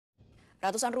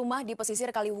Ratusan rumah di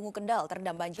pesisir Kaliwungu Kendal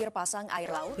terendam banjir pasang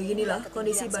air laut. Beginilah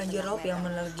kondisi banjir rob yang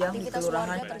menerjang di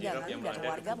kelurahan terganggu dan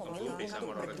warga memilih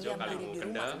untuk berdiam diri di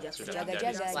rumah,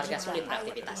 jaga-jaga. Warga sulit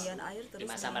beraktivitas. Di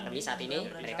masa pandemi saat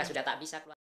ini, mereka sudah tak bisa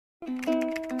keluar.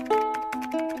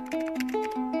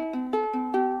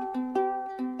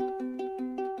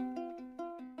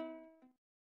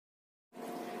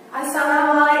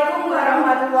 Assalamualaikum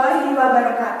warahmatullahi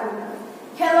wabarakatuh.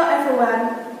 Hello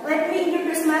everyone. Let me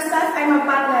introduce myself. I'm a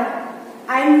partner.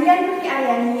 I'm Dian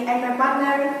Aryani and my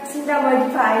partner Sinta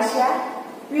Aisyah.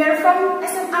 We are from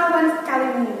SMA 1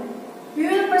 Kaliwungu. We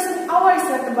will present our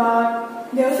research about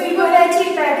the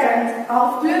Fibonacci pattern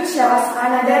of blue shells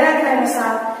Anadara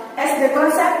granosal as the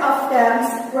concept of dams,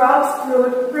 rocks,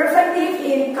 flood, preventive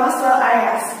in coastal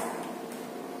areas.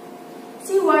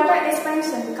 Seawater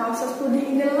expansion causes flooding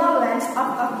in the lowlands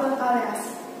of coastal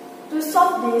areas. To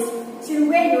solve this, we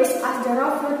use as the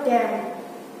rock flood dam.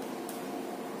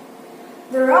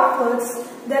 The rock floods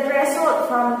that result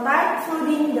from tide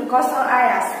flooding the coastal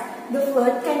areas. The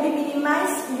flood can be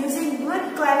minimized using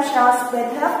good clam shells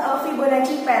that have a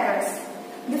Fibonacci patterns.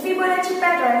 The Fibonacci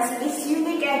patterns is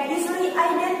unique and easily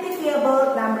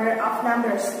identifiable number of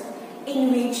numbers,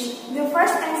 in which the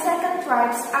first and second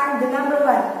tribes are the number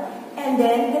 1, and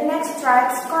then the next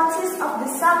tribes consist of the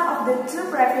sum of the two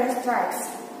previous tribes.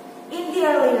 In the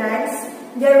early ranks,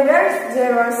 there were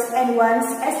zeros and ones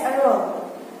as a rule.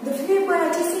 The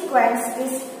Fibonacci sequence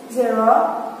is 0,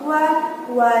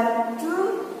 1, 1,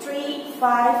 2, 3,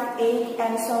 5, 8,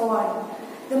 and so on.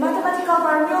 The mathematical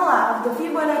formula of the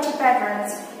Fibonacci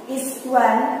patterns is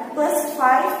 1 plus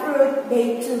 5 root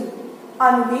by 2,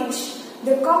 on which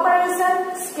the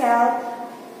comparison scale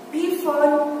be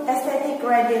found aesthetic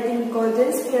radiating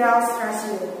golden spirals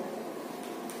ratio.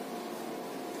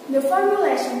 The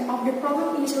formulation of the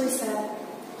problem is reset.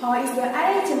 How is the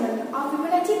arrangement of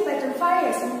Fibonacci pattern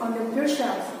variation on the blue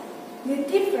shells? The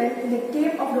difference in the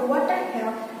depth of the water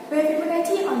held by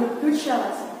Fibonacci on the blue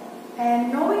shells, and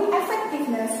knowing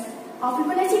effectiveness of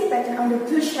Fibonacci pattern on the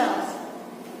blue shells.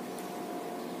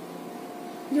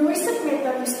 The research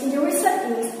method used in the research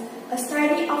is a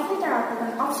study of literature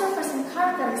and observation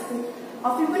characteristics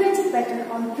of Fibonacci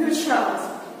pattern on blue shells.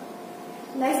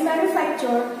 Let's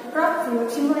manufacture rock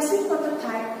flood simulation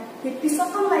prototype with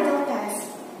tidal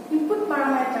test. Input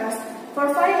parameters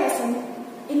for variation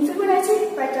in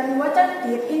Fibonacci pattern water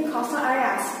depth in coastal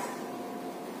areas.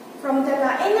 From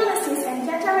data analysis and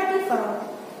data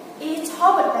retrieval, it is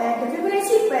hoped that the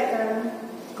Fibonacci pattern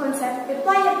concept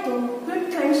applied to flood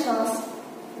granosals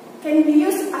can be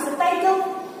used as a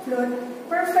tidal flood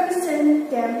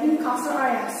prevention dam in coastal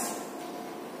areas.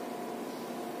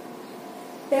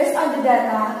 Based on the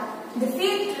data, the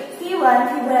V1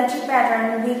 Fibonacci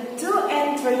pattern with 2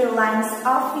 and 3 lines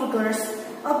of figures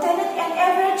obtained an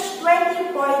average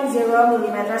 20.0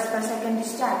 mm per second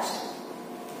discharge.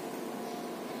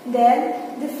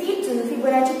 Then, the V2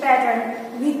 Fibonacci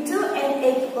pattern with 2 and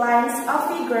 8 lines of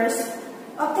figures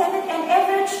obtained an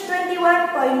average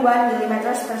 21.1 mm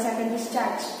per second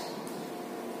discharge.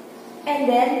 And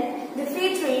then, the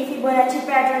V3 Fibonacci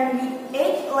pattern with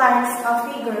 8 lines of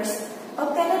figures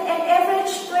obtained an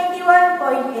average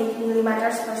 21.8 mm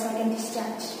per second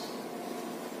discharge.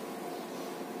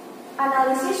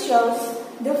 Analysis shows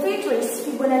the V3's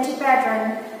Fibonacci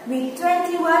pattern with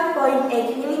 21.8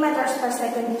 mm per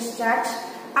second discharge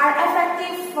are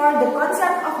effective for the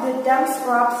concept of the dams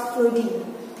rocks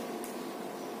flooding.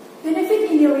 Benefit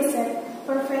in the research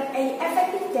provide an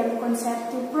effective dam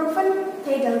concept to prevent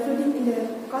tidal flooding in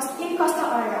coastal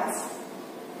areas,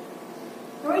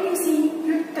 reducing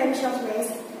flood potential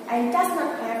waste, and does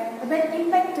not have a bad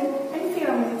impact to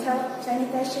environmental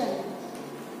sanitation.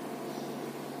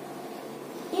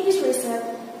 In this research,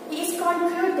 it is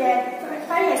concluded that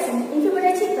variation in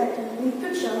Fibonacci pattern in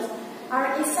flood shells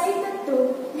are excited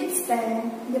to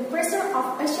withstand the pressure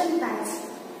of ocean tides,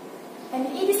 and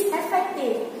it is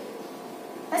effective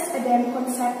as a dam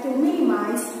concept to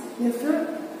minimize the flood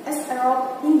as a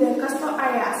rock in the coastal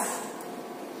areas.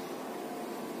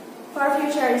 For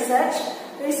future research,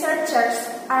 researchers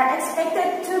are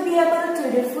expected to be able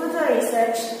to do further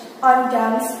research on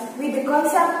dams with the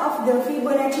concept of the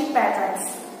Fibonacci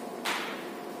patterns.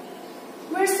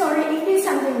 We're sorry if there's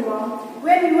something wrong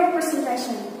when we were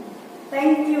presentation.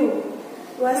 Thank you.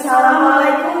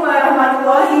 Wassalamualaikum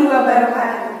warahmatullahi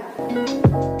wabarakatuh.